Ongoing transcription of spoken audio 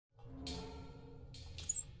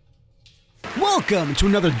Welcome to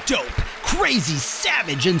another dope, crazy,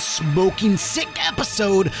 savage, and smoking sick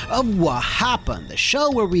episode of What Happened, the show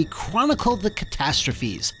where we chronicle the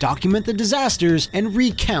catastrophes, document the disasters, and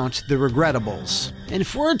recount the regrettables. And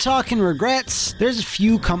if we're talking regrets, there's a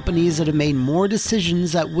few companies that have made more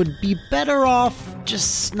decisions that would be better off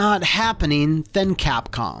just not happening than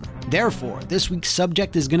Capcom. Therefore, this week's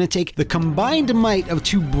subject is going to take the combined might of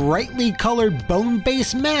two brightly colored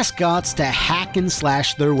bone-based mascots to hack and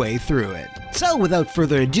slash their way through it. So without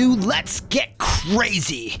further ado, let's get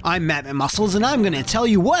crazy! I'm Matt McMuscles, and I'm going to tell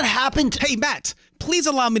you what happened. Hey Matt, please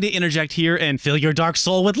allow me to interject here and fill your dark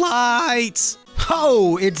soul with light!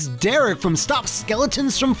 Oh, it's Derek from Stop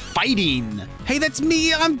Skeletons from Fighting! Hey, that's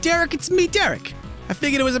me, I'm Derek, it's me, Derek. I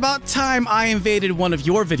figured it was about time I invaded one of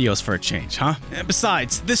your videos for a change, huh? And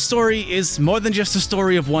besides, this story is more than just a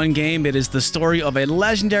story of one game, it is the story of a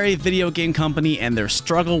legendary video game company and their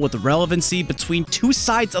struggle with the relevancy between two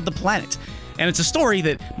sides of the planet. And it's a story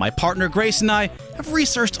that my partner Grace and I have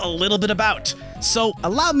researched a little bit about. So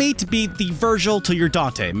allow me to be the Virgil to your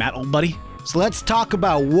Dante, Matt, old buddy. So let's talk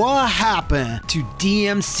about what happened to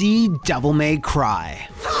DmC Devil May Cry.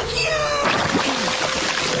 Fuck you!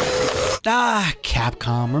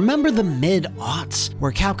 Capcom. Remember the mid-aughts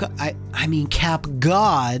where Cap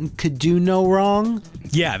God could do no wrong?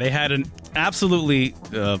 Yeah, they had an absolutely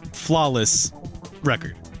flawless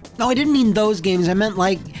record. No, I didn't mean those games. I meant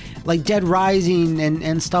like Dead Rising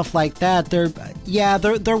and stuff like that.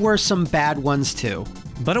 There were some bad ones too.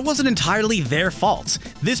 But it wasn't entirely their fault.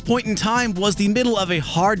 This point in time was the middle of a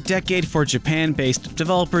hard decade for Japan-based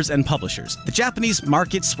developers and publishers. The Japanese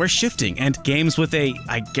markets were shifting, and games with a,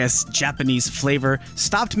 I guess, Japanese flavor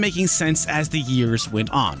stopped making sense as the years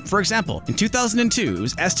went on. For example, in 2002, it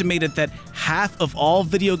was estimated that half of all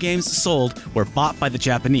video games sold were bought by the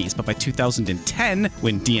Japanese, but by 2010,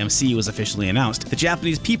 when DmC was officially announced, the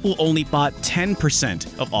Japanese people only bought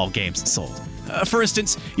 10% of all games sold. For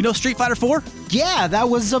instance, you know Street Fighter 4? Yeah, that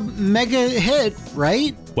was a mega hit,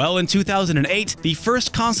 right? Well, in 2008, the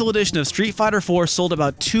first console edition of Street Fighter 4 sold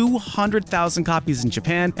about 200,000 copies in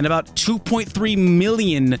Japan and about 2.3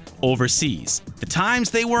 million overseas. The times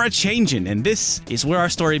they were a-changin', and this is where our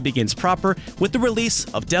story begins proper with the release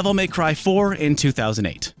of Devil May Cry 4 in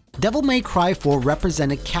 2008. Devil May Cry 4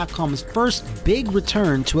 represented Capcom's first big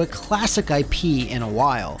return to a classic IP in a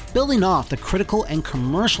while. Building off the critical and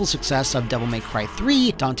commercial success of Devil May Cry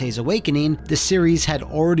 3, Dante's Awakening, the series had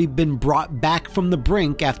already been brought back from the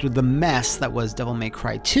brink after the mess that was Devil May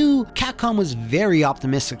Cry 2. Capcom was very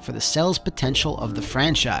optimistic for the sales potential of the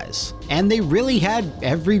franchise. And they really had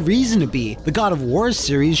every reason to be. The God of War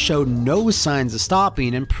series showed no signs of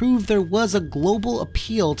stopping and proved there was a global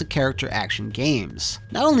appeal to character action games.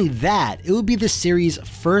 Not only that, it would be the series'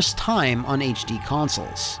 first time on HD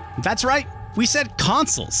consoles. That's right, we said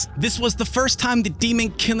consoles. This was the first time the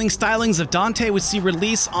demon-killing stylings of Dante would see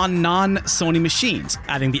release on non-Sony machines,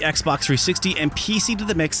 adding the Xbox 360 and PC to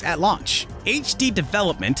the mix at launch. HD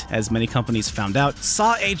development, as many companies found out,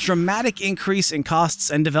 saw a dramatic increase in costs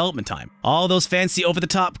and development time. All those fancy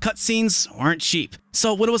over-the-top cutscenes weren't cheap.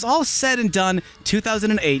 So when it was all said and done,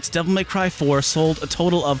 2008's Devil May Cry 4 sold a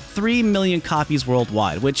total of 3 million copies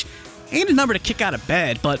worldwide, which ain't a number to kick out of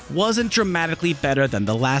bed, but wasn't dramatically better than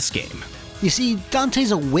the last game. You see, Dante's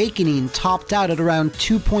Awakening topped out at around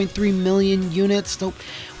 2.3 million units, though,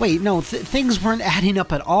 wait, no, things weren't adding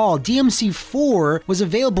up at all. DmC 4 was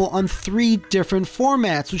available on 3 different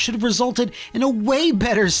formats, which should have resulted in a way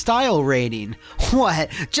better style rating. What,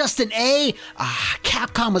 just an A?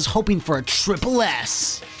 Capcom was hoping for a triple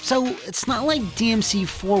S. So, it's not like DmC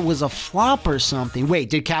 4 was a flop or something. Wait,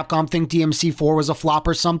 did Capcom think DmC 4 was a flop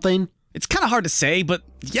or something? It's kind of hard to say, but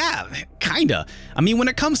yeah, kinda. I mean, when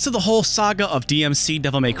it comes to the whole saga of DmC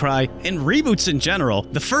Devil May Cry, and reboots in general,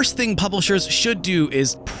 the first thing publishers should do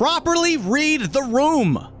is properly read the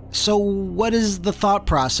room. So what is the thought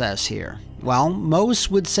process here? Well,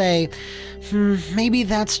 most would say, maybe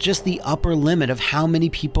that's just the upper limit of how many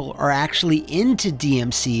people are actually into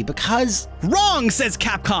DmC because... Wrong, says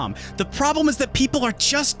Capcom! The problem is that people are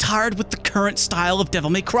just tired with the current style of Devil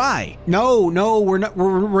May Cry. No, we're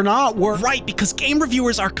not. Right, because game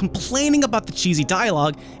reviewers are complaining about the cheesy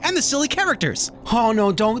dialogue and the silly characters. Oh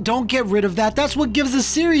no, don't get rid of that. That's what gives the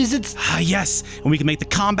series its... Yes, and we can make the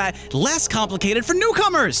combat less complicated for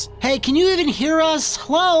newcomers. Hey, can you even hear us?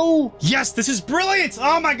 Hello? Yes, this is brilliant!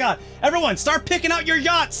 Oh my god! Everyone, start picking out your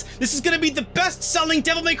yachts! This is gonna be the best-selling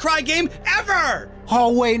Devil May Cry game ever!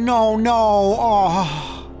 Oh wait, no.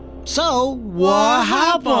 Oh. So, what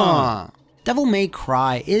happened? Devil May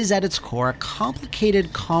Cry is at its core a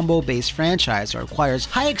complicated combo-based franchise that requires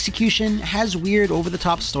high execution, has weird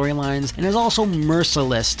over-the-top storylines, and is also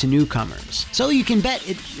merciless to newcomers. So you can bet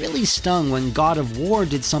it really stung when God of War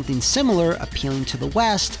did something similar, appealing to the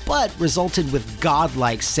West, but resulted with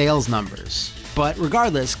godlike sales numbers. But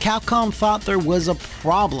regardless, Capcom thought there was a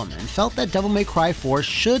problem and felt that Devil May Cry 4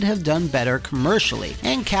 should have done better commercially,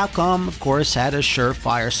 and Capcom, of course, had a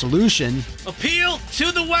surefire solution. Appeal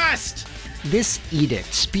to the West! This edict,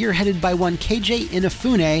 spearheaded by one KJ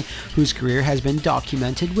Inafune, whose career has been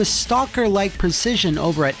documented with stalker-like precision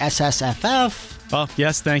over at SSFF. Oh,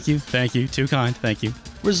 yes, thank you, too kind, thank you.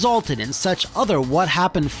 Resulted in such other what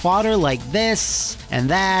happened fodder like this, and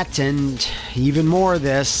that, and even more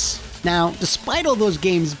this. Now, despite all those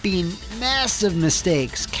games being massive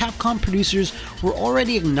mistakes, Capcom producers were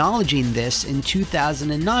already acknowledging this in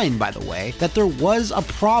 2009, by the way, that there was a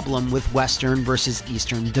problem with Western versus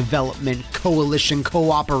Eastern development coalition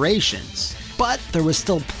cooperations. But there was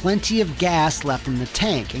still plenty of gas left in the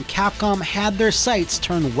tank, and Capcom had their sights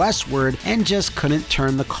turned westward and just couldn't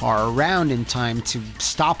turn the car around in time to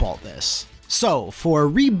stop all this. So, for a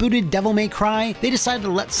rebooted Devil May Cry, they decided to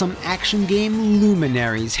let some action game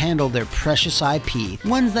luminaries handle their precious IP,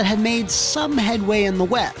 ones that had made some headway in the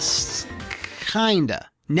West. Kinda.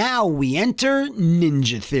 Now we enter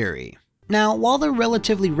Ninja Theory. Now, while they're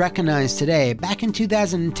relatively recognized today, back in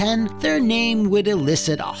 2010, their name would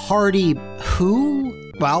elicit a hearty who?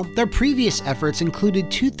 Well, their previous efforts included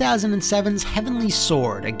 2007's Heavenly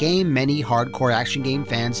Sword, a game many hardcore action game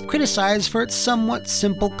fans criticized for its somewhat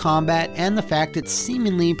simple combat and the fact it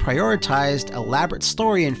seemingly prioritized elaborate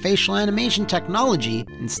story and facial animation technology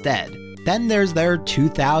instead. Then there's their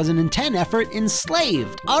 2010 effort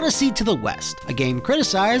Enslaved, Odyssey to the West, a game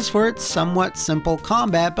criticized for its somewhat simple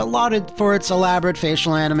combat but lauded for its elaborate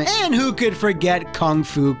facial animation. And who could forget Kung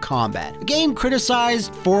Fu Combat, a game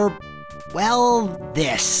criticized for, well,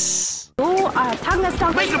 this. Make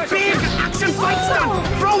a big action fight stunt!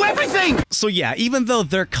 Throw everything! So yeah, even though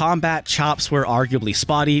their combat chops were arguably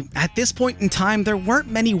spotty, at this point in time there weren't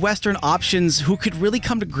many Western options who could really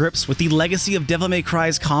come to grips with the legacy of Devil May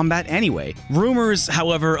Cry's combat anyway. Rumors,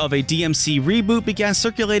 however, of a DmC reboot began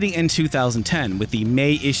circulating in 2010, with the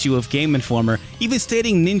May issue of Game Informer even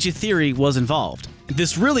stating Ninja Theory was involved.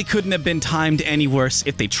 This really couldn't have been timed any worse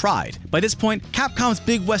if they tried. By this point, Capcom's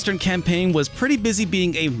big Western campaign was pretty busy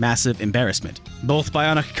being a massive embarrassment. Both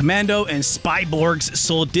Bionic Commando and Spyborgs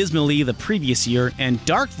sold dismally the previous year, and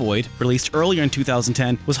Dark Void, released earlier in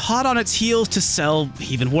 2010, was hot on its heels to sell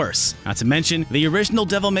even worse. Not to mention, the original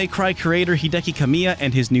Devil May Cry creator Hideki Kamiya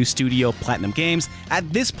and his new studio Platinum Games at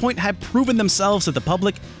this point had proven themselves to the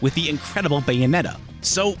public with the incredible Bayonetta.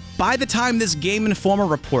 So, by the time this Game Informer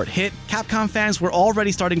report hit, Capcom fans were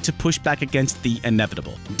already starting to push back against the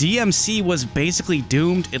inevitable. DmC was basically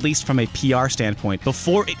doomed, at least from a PR standpoint,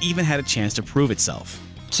 before it even had a chance to prove itself.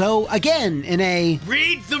 So again, in a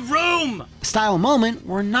read the room style moment,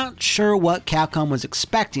 we're not sure what Capcom was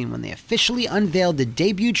expecting when they officially unveiled the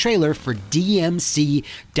debut trailer for DmC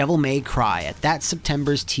Devil May Cry at that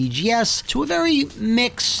September's TGS to a very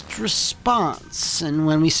mixed response. And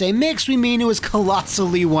when we say mixed, we mean it was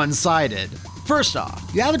colossally one-sided. First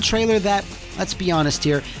off, you have a trailer that, let's be honest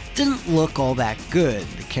here, didn't look all that good.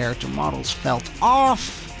 The character models felt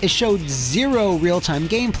off. It showed zero real-time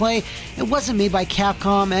gameplay, it wasn't made by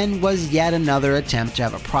Capcom, and was yet another attempt to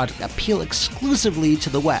have a product appeal exclusively to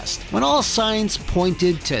the West, when all signs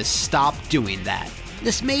pointed to stop doing that.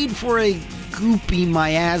 This made for a goopy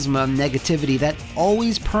miasma of negativity that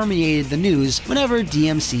always permeated the news whenever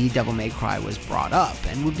DmC Devil May Cry was brought up,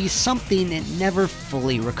 and would be something it never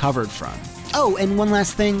fully recovered from. Oh, and one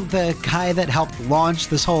last thing, the guy that helped launch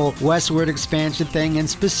this whole westward expansion thing and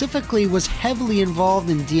specifically was heavily involved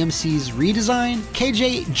in DmC's redesign,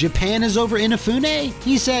 KJ Japan is over Inafune,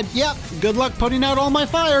 he said, "Yep, good luck putting out all my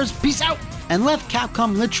fires, peace out," and left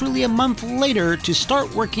Capcom literally a month later to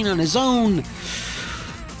start working on his own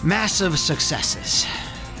massive successes.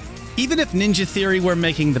 Even if Ninja Theory were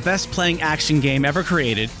making the best playing action game ever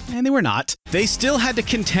created, and they were not, they still had to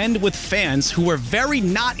contend with fans who were very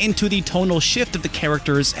not into the tonal shift of the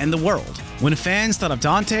characters and the world. When fans thought of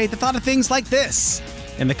Dante, they thought of things like this.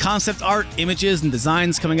 And the concept art, images, and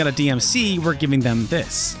designs coming out of DmC were giving them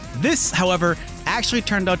this. This, however, actually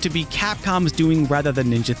turned out to be Capcom's doing rather than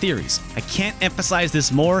Ninja Theory's. I can't emphasize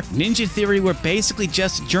this more, Ninja Theory were basically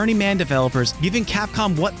just journeyman developers giving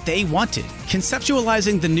Capcom what they wanted.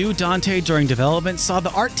 Conceptualizing the new Dante during development saw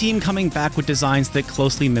the art team coming back with designs that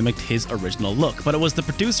closely mimicked his original look, but it was the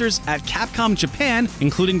producers at Capcom Japan,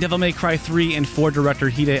 including Devil May Cry 3 and 4 director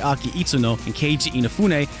Hideaki Itsuno and Keiji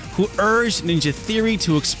Inafune, who urged Ninja Theory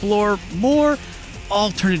to explore more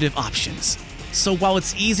alternative options. So while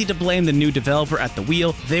it's easy to blame the new developer at the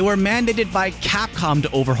wheel, they were mandated by Capcom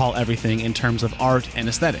to overhaul everything in terms of art and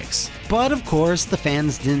aesthetics. But of course, the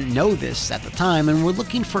fans didn't know this at the time and were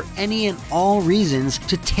looking for any and all reasons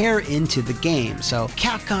to tear into the game, so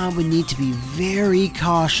Capcom would need to be very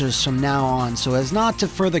cautious from now on so as not to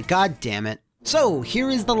further goddammit. So here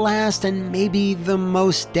is the last and maybe the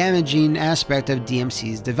most damaging aspect of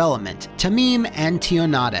DMC's development, Tamim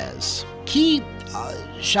Antionades. He,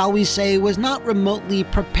 shall we say, was not remotely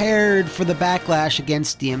prepared for the backlash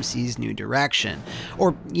against DMC's new direction.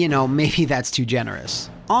 Or, maybe that's too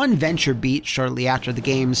generous. On Venture Beat, shortly after the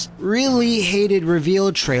game's really hated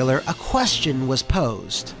reveal trailer, a question was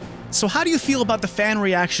posed. So how do you feel about the fan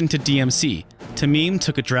reaction to DMC? Tamim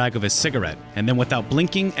took a drag of his cigarette, and then without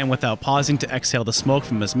blinking and without pausing to exhale the smoke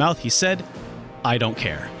from his mouth, he said, "I don't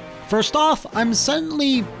care." First off, I'm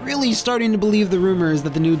suddenly really starting to believe the rumors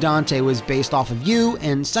that the new Dante was based off of you,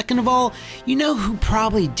 and second of all, you know who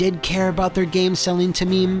probably did care about their game selling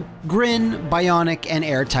Tamim? Grin, Bionic, and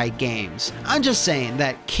Airtight Games. I'm just saying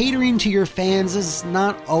that catering to your fans is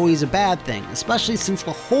not always a bad thing, especially since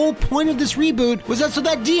the whole point of this reboot was so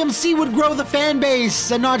that DMC would grow the fan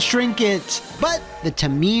base and not shrink it. But the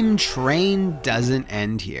Tamim train doesn't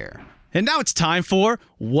end here. And now it's time for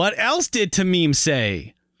What Else Did Tamim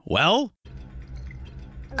Say? Well,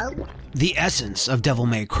 the essence of Devil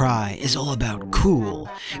May Cry is all about cool.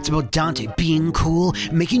 It's about Dante being cool,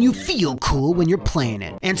 making you feel cool when you're playing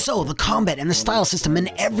it. And so the combat and the style system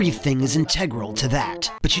and everything is integral to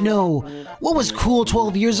that. But what was cool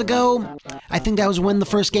 12 years ago? I think that was when the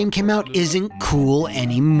first game came out, isn't cool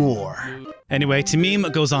anymore. Anyway,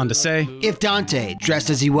 Tamim goes on to say, if Dante, dressed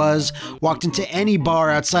as he was, walked into any bar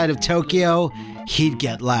outside of Tokyo, he'd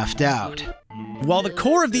get laughed out. While the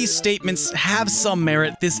core of these statements have some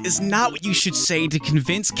merit, this is not what you should say to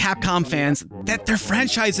convince Capcom fans that their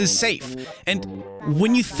franchise is safe. And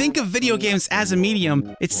when you think of video games as a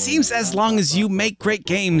medium, it seems as long as you make great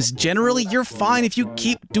games, generally you're fine if you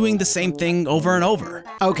keep doing the same thing over and over.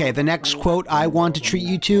 Okay, the next quote I want to treat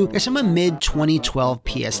you to is from a mid-2012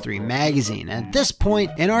 PS3 magazine. At this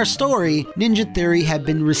point in our story, Ninja Theory had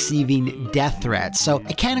been receiving death threats, so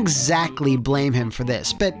I can't exactly blame him for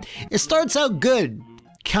this, but it starts out good,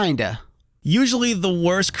 kinda. Usually the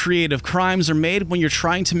worst creative crimes are made when you're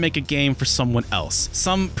trying to make a game for someone else,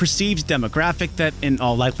 some perceived demographic that, in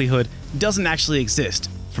all likelihood, doesn't actually exist.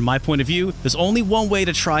 From my point of view, there's only one way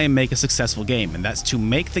to try and make a successful game, and that's to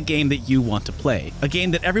make the game that you want to play, a game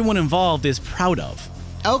that everyone involved is proud of.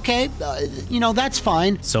 Okay, that's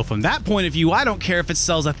fine. So from that point of view, I don't care if it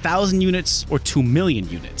sells 1,000 units or 2 million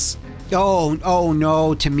units. Oh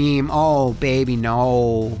no, Tamim, oh baby,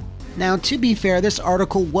 no. Now, to be fair, this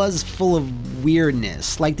article was full of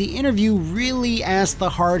weirdness. Like, the interview really asked the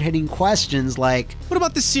hard-hitting questions like, what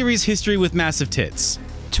about the series history with massive tits?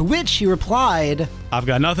 To which he replied, I've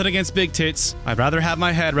got nothing against big tits. I'd rather have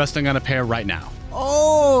my head resting on a pair right now.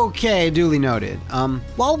 Okay, duly noted.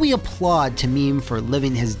 While we applaud Tamim for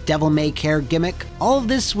living his Devil May Care gimmick, all of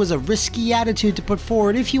this was a risky attitude to put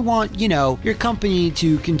forward if you want, your company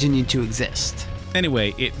to continue to exist.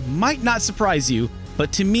 Anyway, it might not surprise you,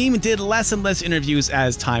 but Tamim did less and less interviews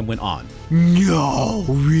as time went on. No,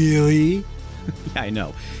 really? Yeah, I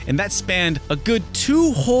know. And that spanned a good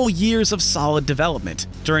 2 whole years of solid development.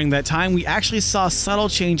 During that time, we actually saw subtle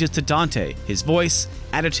changes to Dante. His voice,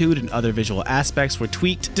 attitude, and other visual aspects were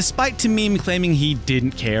tweaked, despite Tamim claiming he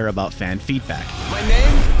didn't care about fan feedback. My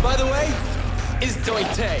name, by the way, is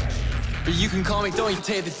Dointe. But you can call me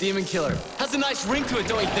Dointe the Demon Killer. Has a nice ring to it,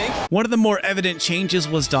 don't you think? One of the more evident changes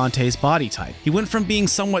was Dante's body type. He went from being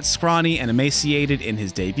somewhat scrawny and emaciated in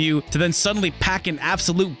his debut to then suddenly packing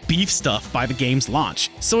absolute beef stuff by the game's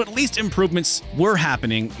launch. So at least improvements were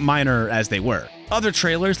happening, minor as they were. Other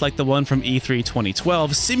trailers, like the one from E3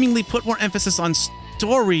 2012, seemingly put more emphasis on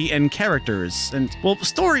story and characters, and well,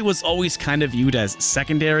 story was always kind of viewed as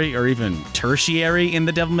secondary or even tertiary in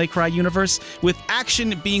the Devil May Cry universe, with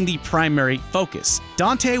action being the primary focus.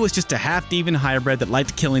 Dante was just a half-demon hybrid that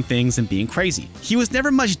liked killing things and being crazy. He was never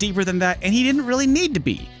much deeper than that, and he didn't really need to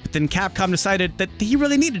be. But then Capcom decided that he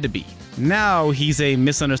really needed to be. Now he's a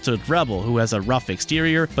misunderstood rebel who has a rough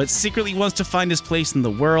exterior, but secretly wants to find his place in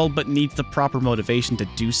the world, but needs the proper motivation to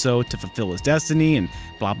do so to fulfill his destiny, and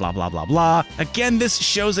blah blah blah blah blah. Again, this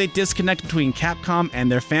shows a disconnect between Capcom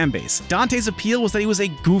and their fanbase. Dante's appeal was that he was a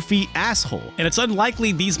goofy asshole, and it's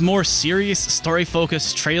unlikely these more serious,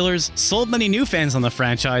 story-focused trailers sold many new fans on the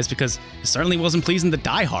franchise because it certainly wasn't pleasing the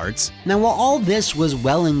diehards. Now, while all this was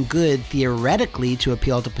well and good theoretically to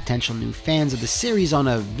appeal to potential new fans of the series on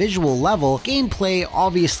a visual level, gameplay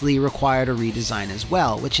obviously required a redesign as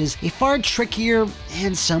well, which is a far trickier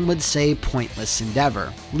and some would say pointless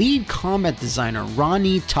endeavor. Lead combat designer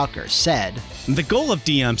Ronnie Tucker said, "The goal of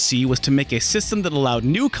DmC was to make a system that allowed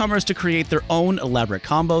newcomers to create their own elaborate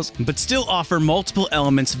combos, but still offer multiple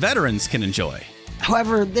elements veterans can enjoy."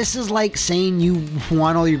 However, this is like saying you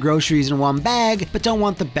want all your groceries in one bag, but don't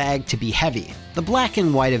want the bag to be heavy. The black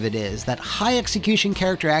and white of it is that high execution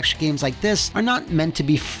character action games like this are not meant to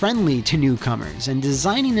be friendly to newcomers, and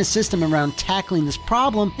designing a system around tackling this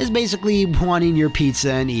problem is basically wanting your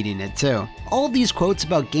pizza and eating it too. All of these quotes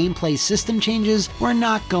about gameplay system changes were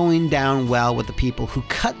not going down well with the people who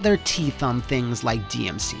cut their teeth on things like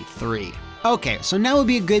DMC 3. Okay, so now would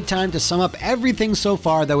be a good time to sum up everything so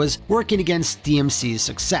far that was working against DMC's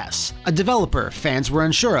success. A developer fans were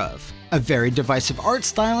unsure of, a very divisive art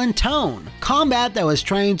style and tone, combat that was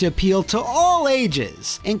trying to appeal to all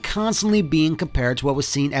ages, and constantly being compared to what was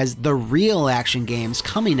seen as the real action games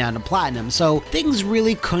coming out of Platinum, so things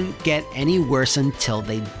really couldn't get any worse until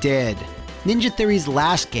they did. Ninja Theory's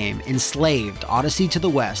last game, Enslaved: Odyssey to the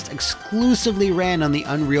West, exclusively ran on the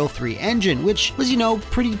Unreal 3 engine, which was,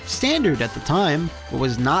 pretty standard at the time. What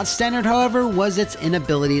was not standard, however, was its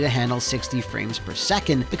inability to handle 60 frames per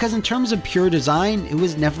second, because in terms of pure design, it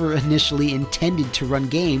was never initially intended to run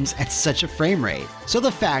games at such a frame rate. So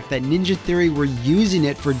the fact that Ninja Theory were using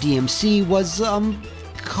it for DMC was,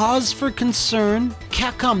 cause for concern.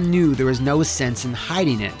 Capcom knew there was no sense in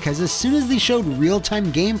hiding it, because as soon as they showed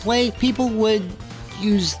real-time gameplay, people would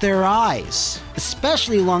use their eyes.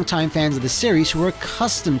 Especially longtime fans of the series who were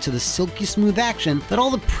accustomed to the silky smooth action that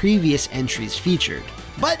all the previous entries featured.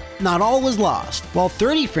 But not all was lost. While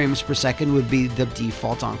 30 frames per second would be the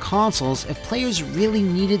default on consoles, if players really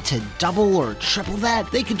needed to double or triple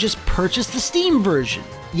that, they could just purchase the Steam version.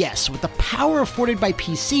 Yes, with the power afforded by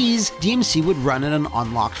PCs, DMC would run at an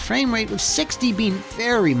unlocked frame rate, with 60 being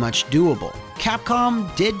very much doable.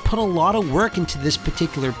 Capcom did put a lot of work into this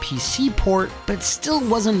particular PC port, but it still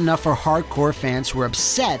wasn't enough for hardcore fans who were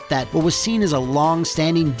upset that what was seen as a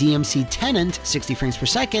long-standing DMC tenant, 60 frames per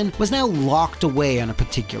second, was now locked away on a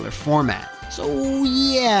particular format. So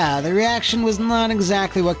yeah, the reaction was not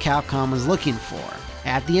exactly what Capcom was looking for.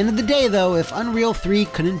 At the end of the day though, if Unreal 3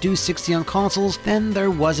 couldn't do 60 on consoles, then there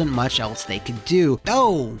wasn't much else they could do.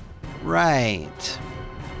 Oh, right.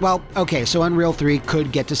 Well, okay, so Unreal 3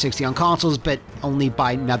 could get to 60 on consoles, but only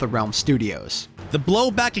by NetherRealm Studios. The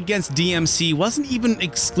blowback against DMC wasn't even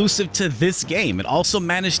exclusive to this game. It also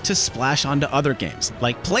managed to splash onto other games,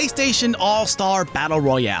 like PlayStation All-Star Battle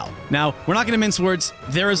Royale. Now, we're not gonna mince words,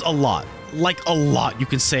 there is a lot you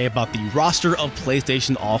can say about the roster of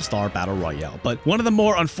PlayStation All-Star Battle Royale, but one of the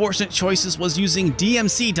more unfortunate choices was using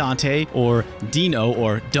DMC Dante, or Dino,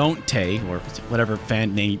 or Don't-Tay, or whatever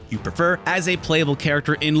fan name you prefer, as a playable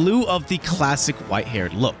character in lieu of the classic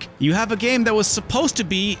white-haired look. You have a game that was supposed to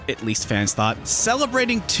be, at least fans thought,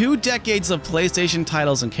 celebrating 2 decades of PlayStation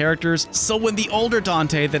titles and characters, so when the older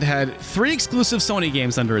Dante that had 3 exclusive Sony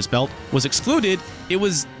games under his belt was excluded, it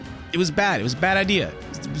was bad. It was a bad idea.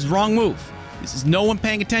 It was a wrong move. This is no one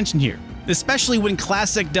paying attention here. Especially when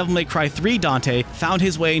classic Devil May Cry 3 Dante found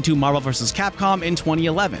his way into Marvel vs. Capcom in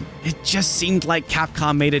 2011. It just seemed like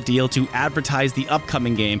Capcom made a deal to advertise the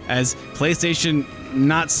upcoming game, as PlayStation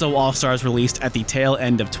Not So All-Stars released at the tail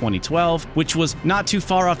end of 2012, which was not too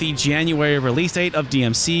far off the January release date of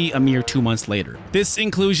DMC a mere 2 months later. This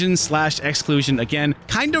inclusion/exclusion again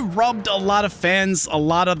kind of rubbed a lot of fans a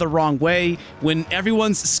lot of the wrong way when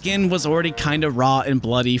everyone's skin was already kind of raw and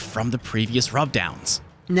bloody from the previous rubdowns.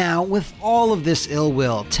 Now, with all of this ill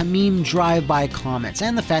will, Tamim drive-by comments,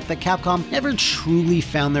 and the fact that Capcom never truly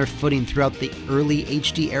found their footing throughout the early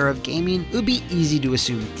HD era of gaming, it would be easy to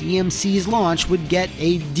assume DMC's launch would get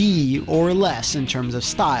a D or less in terms of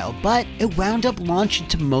style, but it wound up launching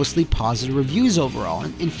to mostly positive reviews overall,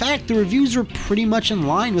 and in fact, the reviews were pretty much in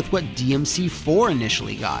line with what DMC 4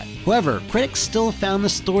 initially got. However, critics still found the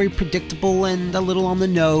story predictable and a little on the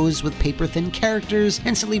nose, with paper-thin characters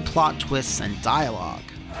and silly plot twists and dialogue.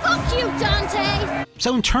 Fuck you, Dante!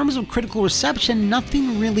 So in terms of critical reception,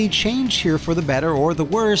 nothing really changed here for the better or the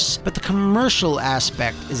worse, but the commercial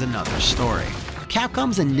aspect is another story.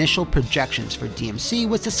 Capcom's initial projections for DmC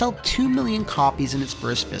was to sell 2 million copies in its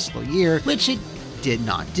first fiscal year, which it did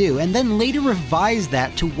not do, and then later revised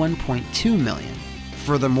that to 1.2 million.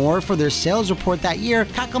 Furthermore, for their sales report that year,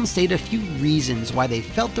 Capcom stated a few reasons why they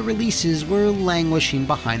felt the releases were languishing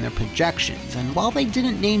behind their projections, and while they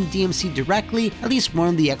didn't name DmC directly, at least one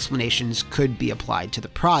of the explanations could be applied to the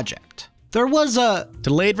project. There was a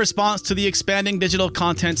delayed response to the expanding digital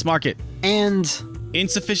contents market, and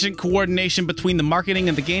insufficient coordination between the marketing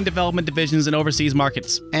and the game development divisions in overseas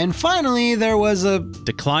markets, and finally there was a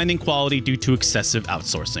declining quality due to excessive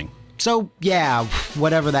outsourcing. So yeah,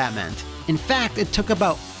 whatever that meant. In fact, it took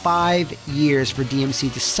about 5 years for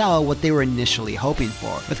DmC to sell what they were initially hoping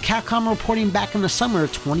for, with Capcom reporting back in the summer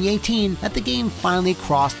of 2018 that the game finally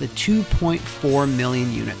crossed the 2.4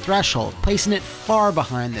 million unit threshold, placing it far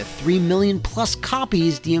behind the 3 million plus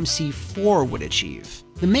copies DmC 4 would achieve.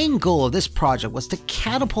 The main goal of this project was to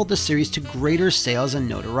catapult the series to greater sales and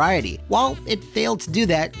notoriety. While it failed to do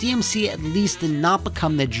that, DmC at least did not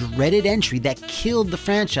become the dreaded entry that killed the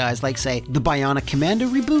franchise like, say, the Bionic Commando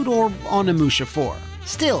reboot or Onimusha 4.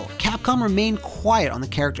 Still, Capcom remained quiet on the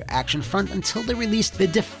character action front until they released the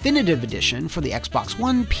definitive edition for the Xbox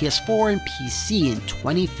One, PS4, and PC in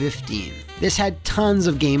 2015. This had tons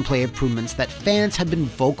of gameplay improvements that fans had been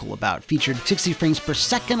vocal about, featured 60 frames per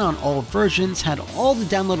second on all versions, had all the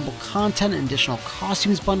downloadable content and additional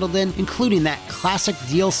costumes bundled in, including that classic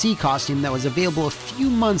DLC costume that was available a few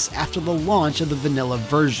months after the launch of the vanilla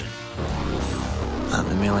version. Not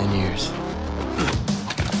in a million years.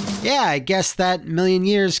 Yeah, I guess that million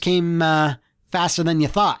years came faster than you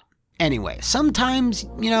thought. Anyway, sometimes,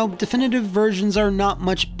 definitive versions are not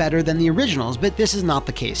much better than the originals, but this is not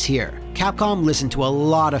the case here. Capcom listened to a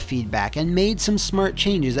lot of feedback and made some smart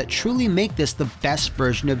changes that truly make this the best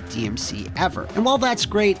version of DmC ever. And while that's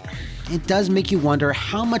great, it does make you wonder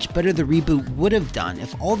how much better the reboot would have done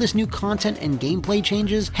if all this new content and gameplay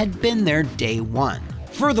changes had been there day one.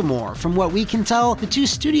 Furthermore, from what we can tell, the two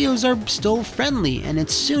studios are still friendly, and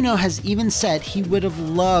Itsuno has even said he would have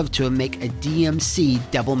loved to make a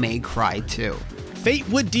DmC Devil May Cry 2. Fate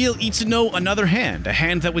would deal Itsuno another hand, a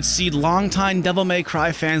hand that would see longtime Devil May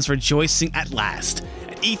Cry fans rejoicing at last.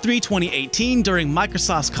 E3 2018, during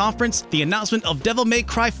Microsoft's conference, the announcement of Devil May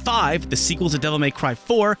Cry 5, the sequel to Devil May Cry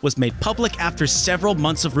 4, was made public after several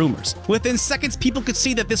months of rumors. Within seconds, people could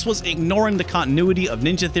see that this was ignoring the continuity of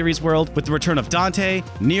Ninja Theory's world, with the return of Dante,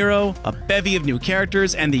 Nero, a bevy of new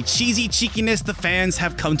characters, and the cheesy cheekiness the fans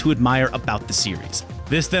have come to admire about the series.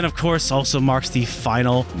 This then, of course, also marks the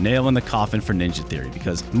final nail in the coffin for Ninja Theory,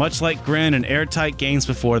 because much like Grin and Airtight games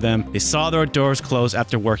before them, they saw their doors close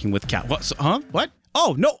after working with What?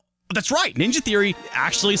 Oh, no, that's right. Ninja Theory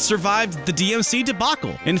actually survived the DmC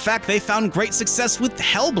debacle. In fact, they found great success with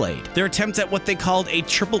Hellblade, their attempt at what they called a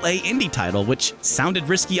AAA indie title, which sounded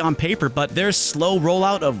risky on paper, but their slow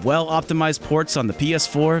rollout of well-optimized ports on the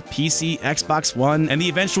PS4, PC, Xbox One, and the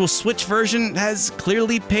eventual Switch version has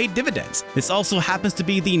clearly paid dividends. This also happens to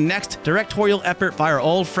be the next directorial effort by our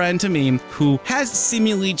old friend Tamim, who has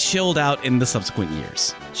seemingly chilled out in the subsequent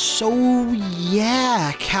years. So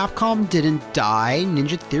yeah, Capcom didn't die,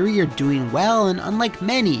 Ninja Theory are doing well, and unlike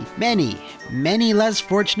many less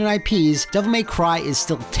fortunate IPs, Devil May Cry is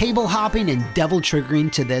still table hopping and devil triggering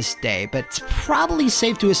to this day, but it's probably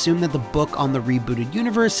safe to assume that the book on the rebooted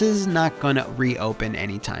universe is not gonna reopen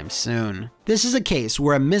anytime soon. This is a case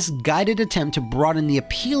where a misguided attempt to broaden the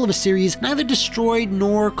appeal of a series neither destroyed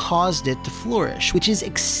nor caused it to flourish, which is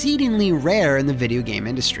exceedingly rare in the video game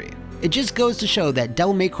industry. It just goes to show that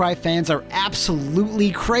Devil May Cry fans are absolutely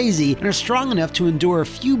crazy and are strong enough to endure a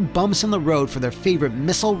few bumps in the road for their favorite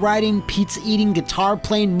missile-riding, pizza-eating,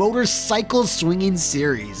 guitar-playing, motorcycle-swinging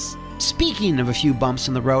series. Speaking of a few bumps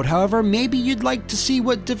in the road, however, maybe you'd like to see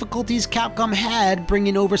what difficulties Capcom had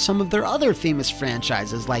bringing over some of their other famous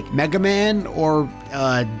franchises like Mega Man or,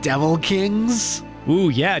 Devil Kings? Ooh,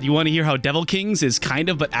 yeah, do you want to hear how Devil Kings is kind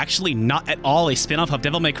of, but actually not at all a spin-off of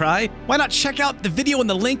Devil May Cry? Why not check out the video and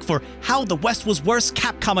the link for How the West Was Worse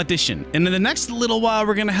Capcom Edition. And in the next little while,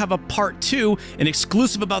 we're gonna have a part 2, an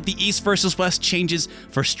exclusive about the East versus West changes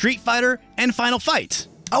for Street Fighter and Final Fight.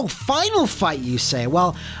 Oh, Final Fight, you say?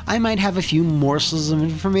 Well, I might have a few morsels of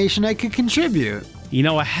information I could contribute. You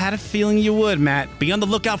know, I had a feeling you would, Matt. Be on the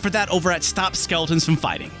lookout for that over at Stop Skeletons from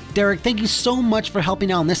Fighting. Derek, thank you so much for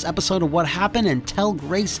helping out on this episode of What Happened, and tell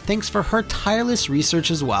Grace thanks for her tireless research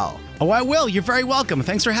as well. Oh, I will. You're very welcome.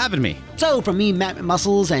 Thanks for having me. So, from me, Matt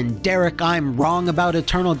McMuscles, and Derek, I'm wrong about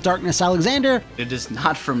Eternal Darkness Alexander. It is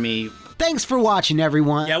not for me. Thanks for watching,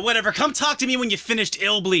 everyone. Yeah, whatever. Come talk to me when you finished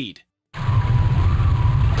Ill Bleed.